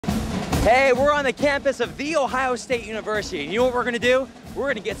Hey, we're on the campus of The Ohio State University, and you know what we're gonna do? We're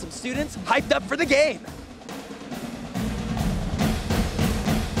gonna get some students hyped up for the game.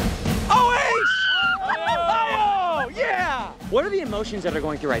 Oh, yeah! What are the emotions that are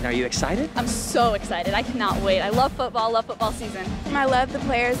going through right now? Are you excited? I'm so excited. I cannot wait. I love football season. I love the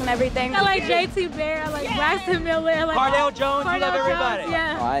players and everything. I like JT Bear, I like Braxton Miller, I like Cardale Jones, you love everybody. Jones,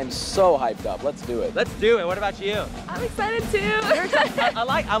 yeah. I am so hyped up. Let's do it. Let's do it. What about you? I'm excited too.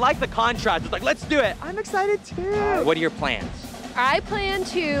 I like the contrast. It's like, let's do it. I'm excited too. What are your plans? I plan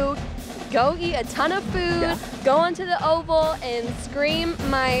to go eat a ton of food, go onto the oval, and scream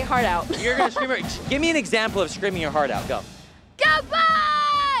my heart out. You're gonna scream. Give me an example of screaming your heart out. Go. Go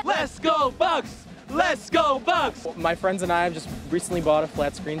Bucks! Let's go Bucks! Let's go Bucks! My friends and I have just recently bought a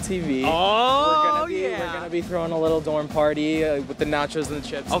flat screen TV. Oh, We're gonna be throwing a little dorm party with the nachos and the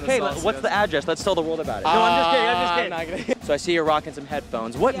chips. Okay, and the what's the address? Let's tell the world about it. No, I'm just kidding. I'm just kidding. So I see you're rocking some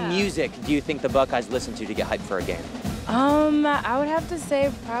headphones. What music do you think the Buckeyes listen to get hyped for a game? I would have to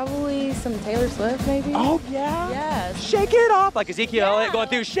say probably some Taylor Swift, maybe. Oh, yeah? Yes. Shake it off, like Ezekiel Elliott going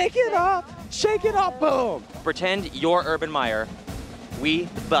through, shake it off, boom. Pretend you're Urban Meyer, we,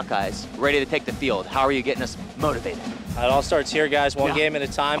 the Buckeyes, ready to take the field. How are you getting us motivated? It all starts here, guys, one game at a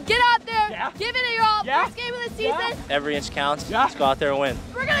time. Get out there, give it your all. First game of the season. Every inch counts. Let's go out there and win.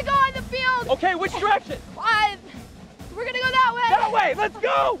 We're gonna go on the field. Okay, which direction? We're gonna go that way. That way, let's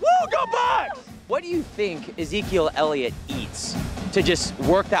go! Woo, go Bucks! What do you think Ezekiel Elliott eats to just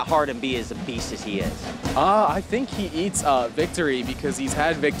work that hard and be as a beast as he is? I think he eats victory because he's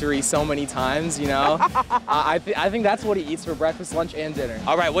had victory so many times, you know? I think that's what he eats for breakfast, lunch, and dinner.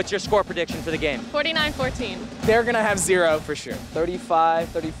 All right, what's your score prediction for the game? 49-14. They're gonna have 0 for sure. 35,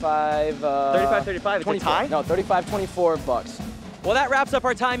 35, it's a tie? No, 35-24 Bucks. Well, that wraps up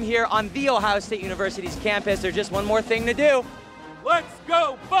our time here on The Ohio State University's campus. There's just one more thing to do. Let's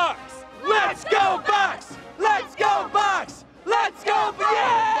go Bucks! Let's go Bucks! Let's go Bucks! Let's go Bucks!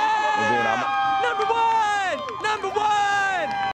 Yeah! Number 1!